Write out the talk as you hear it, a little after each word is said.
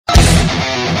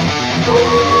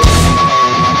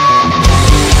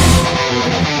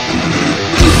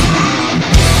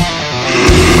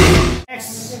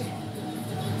Next.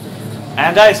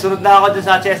 Ayan guys, sunod na ako dun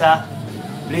sa chest ha.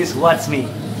 Please watch me.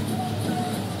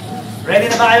 Ready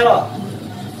na ba kayo?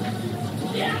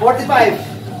 45.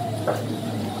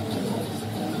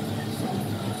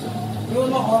 Yun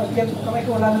mo, kamay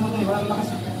ko, wala naman, wala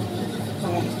lakas.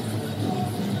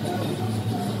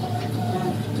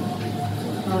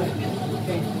 Okay.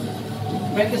 Okay.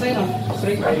 Bend ka sa'yo, no?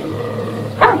 Straight. 1, 2,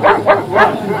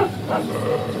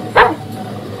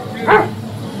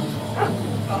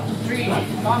 3,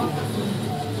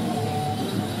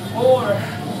 4,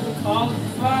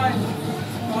 5,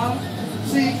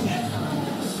 6,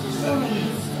 7,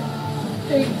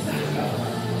 8,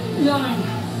 9.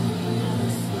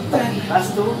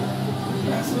 Last 2.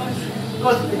 Last one.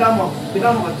 Coach, bitaw mo.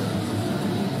 Bitaw mo, Coach.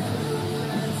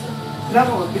 Bitaw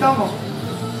mo, bitaw mo.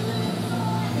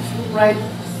 Right.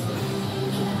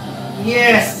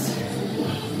 Yes!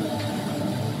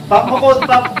 Pop mo, Coach.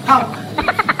 Pop. Pump.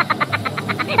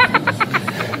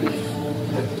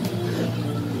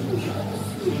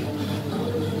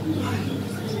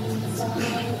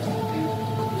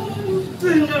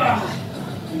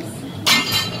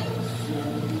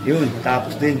 Yun,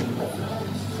 tapos din.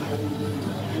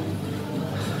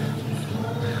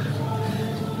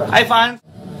 Hi, fans!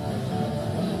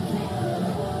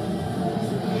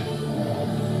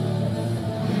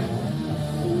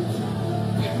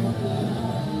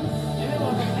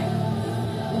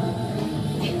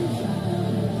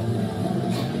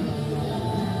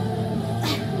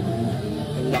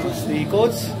 Lakas ni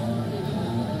Coach.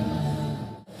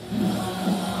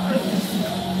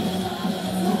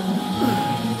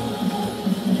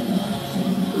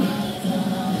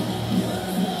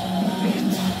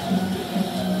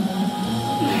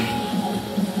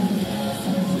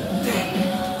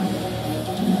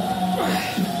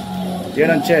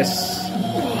 Yan ang chest.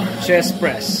 Chest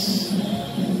press.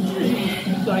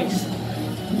 Nice.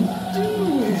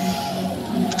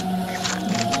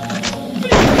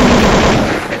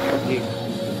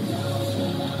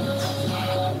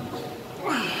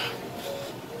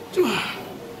 2,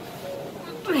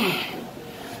 3,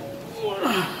 4,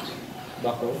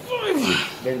 Back row. 5,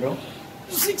 Bend row.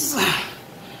 6,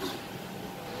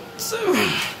 7,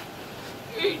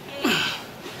 8,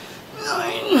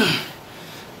 9,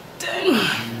 10,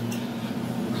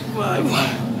 5,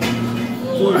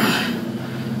 4,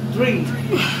 3,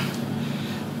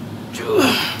 2,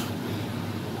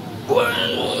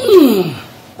 1.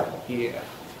 Yeah.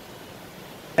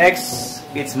 Next,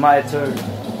 it's my turn.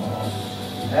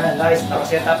 Ayan guys,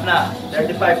 nakaset up na.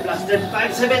 35 plus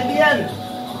 35, 70 yan.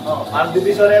 Oh, parang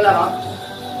divisory lang, ha?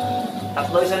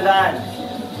 Tatlo isang daan.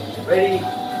 Ready?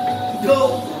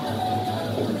 Go!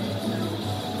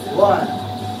 1,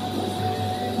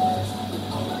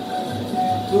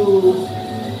 2,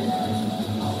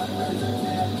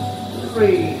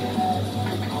 3,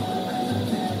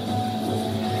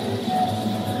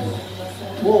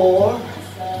 4,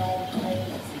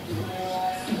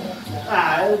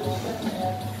 5,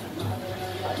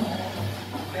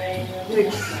 6,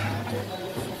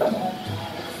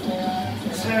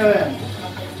 7,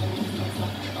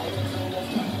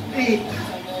 8,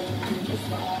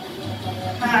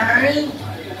 9,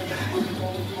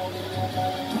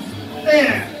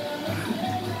 10.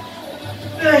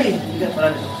 Ay, hindi pala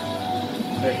nito.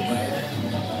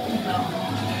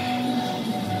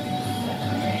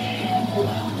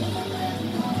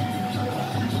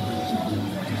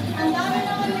 Ang dami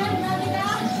naman yan, dami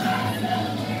na.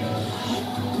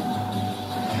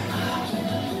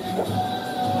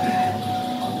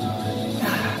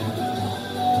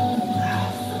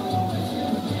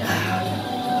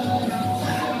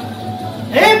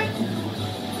 Hip!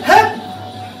 Hip!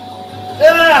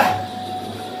 Ah!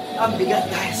 Ang bigat,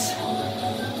 guys.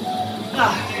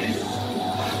 Ah!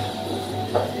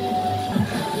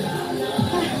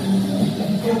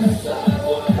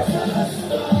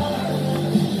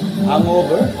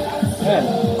 Hangover. Ayan.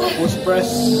 Push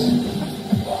press.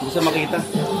 Hindi siya makita.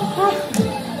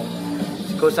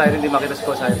 Si Coach Irene, hindi makita si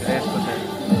Coach Irene. Ayan, Coach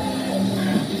Irene.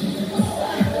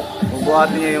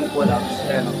 Bubuhatin niya yung pull-ups.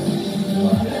 Ayan.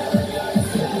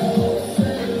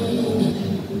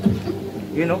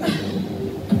 You know?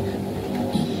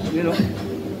 You know?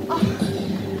 Oh,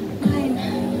 nine.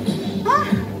 Ah!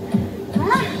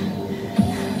 Ah!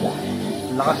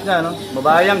 Lakas na, no?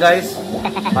 Babae yan, guys.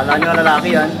 Kala nyo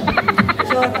lalaki yan.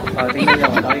 Oh, tingnan nyo.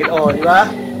 Oh, di ba?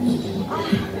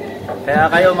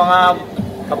 Kaya kayo mga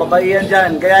kababaihan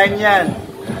dyan, gayahin yan.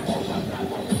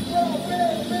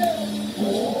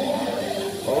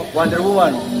 Oh, Wonder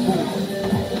Woman.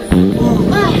 Boom.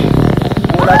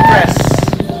 leg press.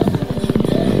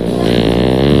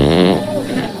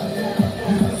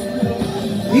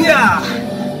 Yeah!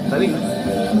 Galing.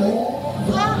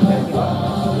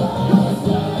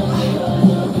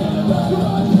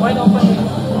 Wide open.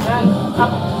 Yan.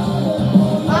 Up.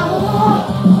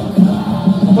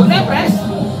 Huwag na press.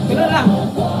 Ganun lang.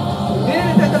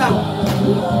 Dito lang.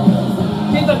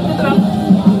 Dito lang.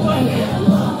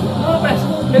 No press.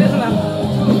 Ganun lang.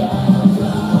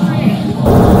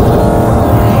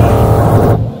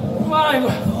 5,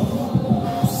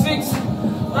 6,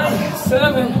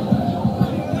 7,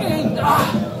 8,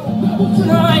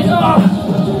 9,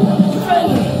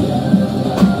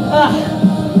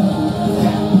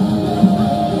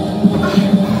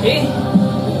 10.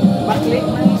 Baklik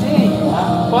na sini.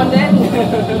 Ponden.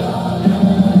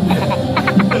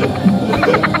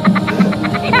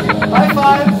 High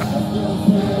five!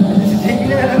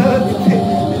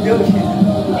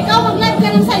 Ikaw, mag-live ka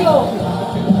lang sa'yo.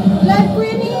 Live ko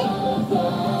yun eh.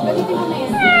 Gamitin mo na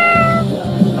yan.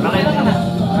 Ano kayo na?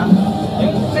 Ha?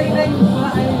 Yung sa ilay, wala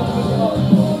ayaw yung video.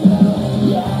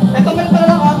 Eto, meron pala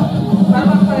lang, oh. Para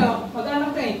bang tayo. Mag-ano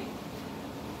ka eh.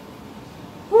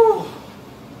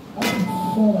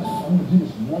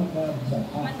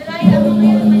 Mandalay, ano mo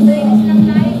yun? Mandalay na silang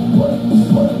live.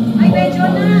 Ay, medyo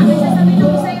na. May sasabihin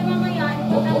ako sa'yo mamaya.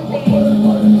 Importante.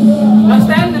 Last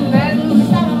 10 and then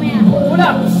Basta mamaya.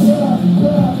 pull-ups.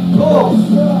 Go!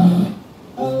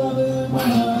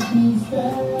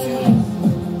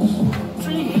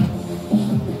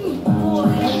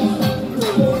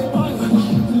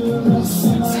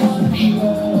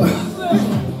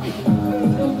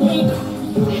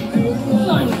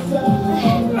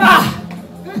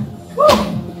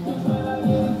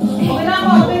 Okay na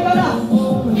ako, ikaw na.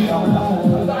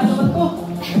 Pagkaan naman ko.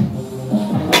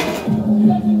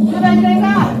 Hindi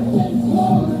na.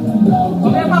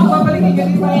 Okay pa ako babalik eh,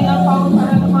 kasi mahina pa ako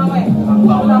para ng mama eh.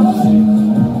 Wala ko.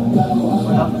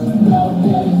 Wala.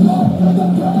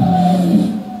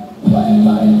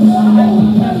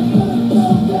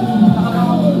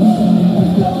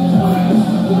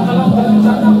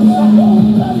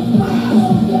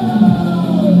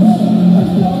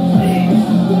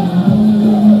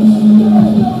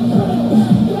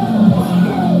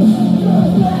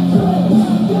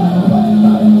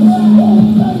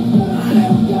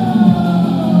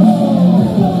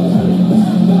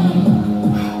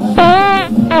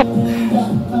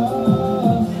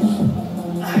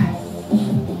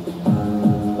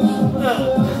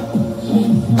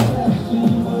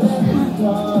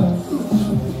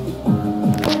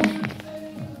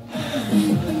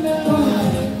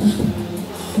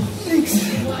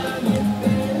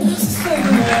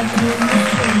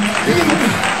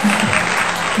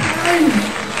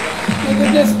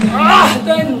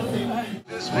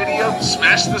 This video,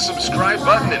 smash the subscribe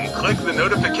button and click the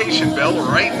notification bell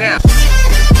right now.